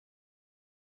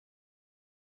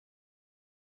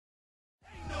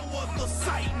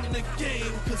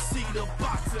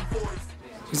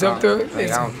It's up to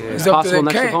it's up to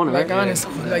the camp. Opponent, like right?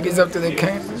 honestly, like it's up to the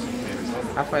camp.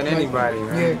 I fight anybody,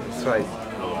 man. Yeah. It's like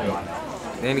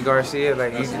Danny Garcia,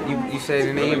 like you say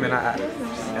the name and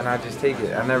I just take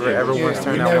it. I never ever once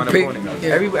turn down one opponent.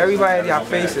 Yeah. Everybody I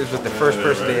face is with the first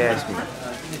person they ask me.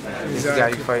 This guy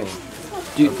you fighting.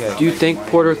 Do you think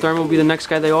Porter Thurman will be the next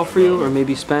guy they offer you, or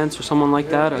maybe Spence or someone like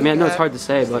that? I mean, I know it's hard to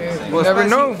say, but You never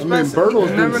know. I mean,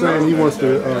 Berto's been saying he wants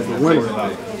the winner.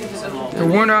 The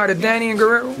winner out of Danny and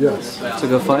Guerrero? Yes. it's a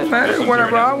good fight. Man,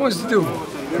 whatever I wants to do.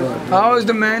 I was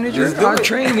the manager. I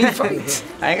train him, he fights.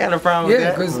 I ain't got no problem with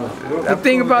Yeah, that. because the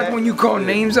thing about when you call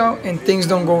names out and things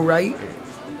don't go right,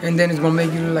 and then it's going to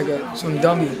make you look like some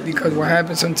dummy, because what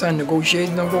happens sometimes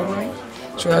negotiations don't go right.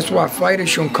 So that's why fighters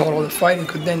shouldn't call all the fighting,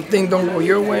 because then things don't go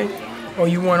your way, or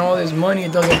you want all this money,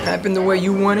 it doesn't happen the way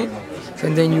you want it,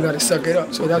 and then you got to suck it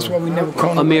up. So that's why we never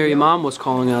call him. Amir Imam was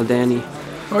calling out Danny.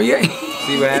 Oh, yeah.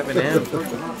 See what happened to him?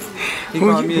 He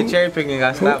called me a cherry picking and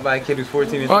got stopped by a kid who's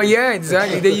 14 and Oh, yeah,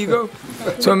 exactly. There you go.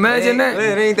 So imagine that.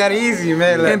 It ain't that easy,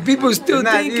 man. Like, And people still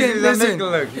thinking, listen,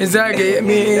 exactly. I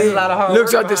mean, it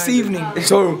looks out this evening.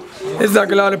 So it's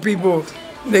like a lot of people,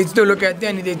 they still look at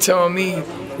Danny, they tell me,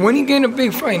 when he getting a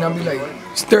big fight? And I'll be like,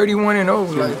 it's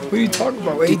 31-0. Like, what are you talking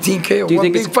about? 18K? Do you What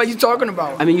think big fight you talking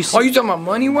about? I mean, you see, you talking about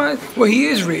money-wise? Well, he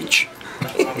is rich.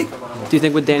 do you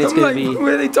think with Danny it's I'm going like, to be...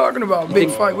 what are they talking about?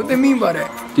 Big fight? What they mean by that?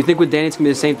 Do you think with Danny it's going to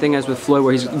be the same thing as with Floyd,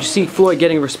 where you see Floyd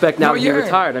getting respect now that he's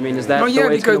retired? I mean, is that the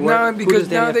way it's going to work? Who does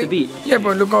Danny have to beat? Yeah,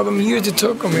 but look all them years it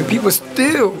took him, and people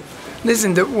still...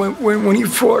 Listen, when he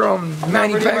fought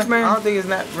Manny Pacman... I don't think it's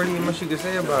not really much you can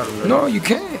say about him. Right? No, you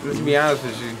can't. Let's be honest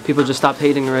with you. People just stopped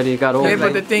hating already. It got old. Yeah,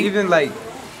 but the thing... Even like,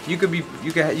 you could be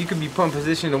put in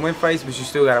position to win fights, but you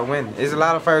still gotta win. There's a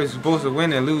lot of fighters supposed to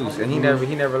win and lose, and he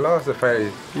never lost a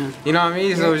fight. Yeah. You know what I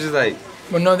mean? So it's just like.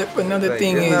 But another like,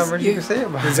 thing there's is, not much you can say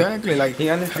about exactly, like he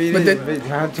undefeated,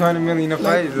 200 million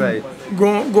fights, like.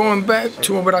 Going back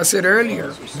to what I said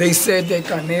earlier, they said that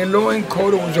Canelo and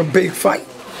Cotto was a big fight,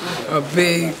 a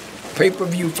big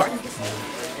pay-per-view fight.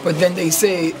 But then they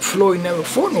said Floyd never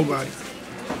fought nobody.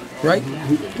 Right?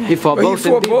 He fought but both.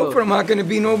 He fought both of them. How can it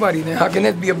be nobody then? How can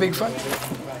that be a big fight?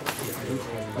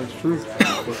 That's true.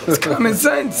 It's common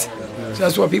sense. So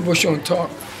that's why people shouldn't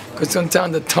talk. Because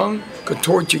sometimes the tongue could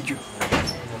torture you.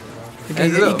 You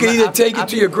can either take it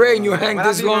to your grave and you hang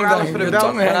this long down here. Your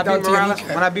tongue hang down to your kneecap.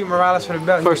 When I beat Morales for the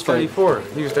belt, First he was 34.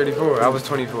 He was 34. I was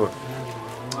 24.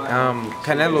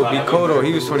 Canelo beat Cotto.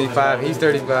 He was 25. He's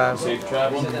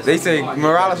 35. They say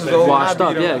Morales is old. Washed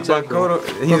up, yeah, exactly.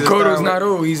 Cotto's not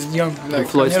old. He's young. Like,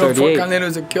 Floyd's 38.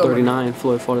 Canelo's a killer. 39.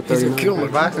 Floyd fought at 39. He's a killer.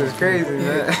 Boxing is crazy,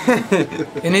 man.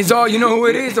 And it's all, you know who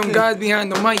it is? Them guys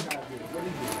behind the mic.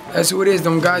 That's who it is,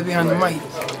 them guys behind the mic.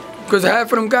 Because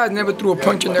half of them guys never threw a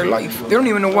punch in their life. They don't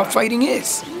even know what fighting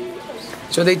is.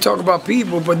 So they talk about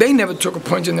people, but they never took a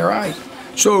punch in their eye.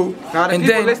 So, now the and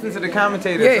people then listen to the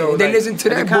commentator. Yeah, so they like, listen to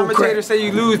that the commentator say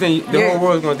you lose, then the whole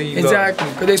world's gonna think you lost. Exactly,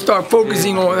 because they start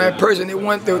focusing on that person. They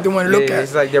want to look at.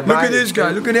 It's like look at this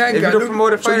guy. Look at that guy. If you're the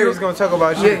promoter fighter, he's gonna talk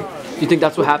about you. Do you think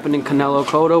that's what happened in Canelo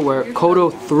Cotto, where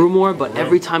Cotto threw more, but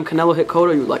every time Canelo hit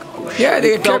Cotto, you were like, oh, yeah,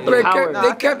 they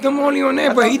the kept him only on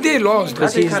there, but he did lose.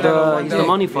 Because he's the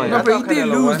money fighter. No, but he did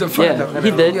lose the fight. Yeah, he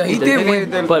did. Yeah, he did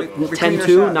win. But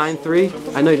 10-2,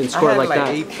 9-3, I know you didn't score like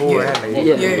that. 8-4.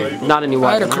 Yeah, not anymore.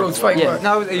 I had a close fight. Yeah.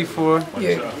 No, it was 8-4.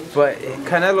 Yeah. But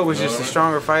Canelo was just a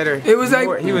stronger fighter. It was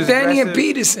like he was Danny aggressive. and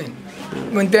Peterson.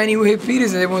 When Danny would hit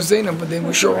Peterson, they won't say nothing, but they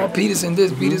would show all Peterson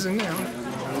this, Peterson that.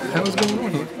 That was going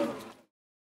on here.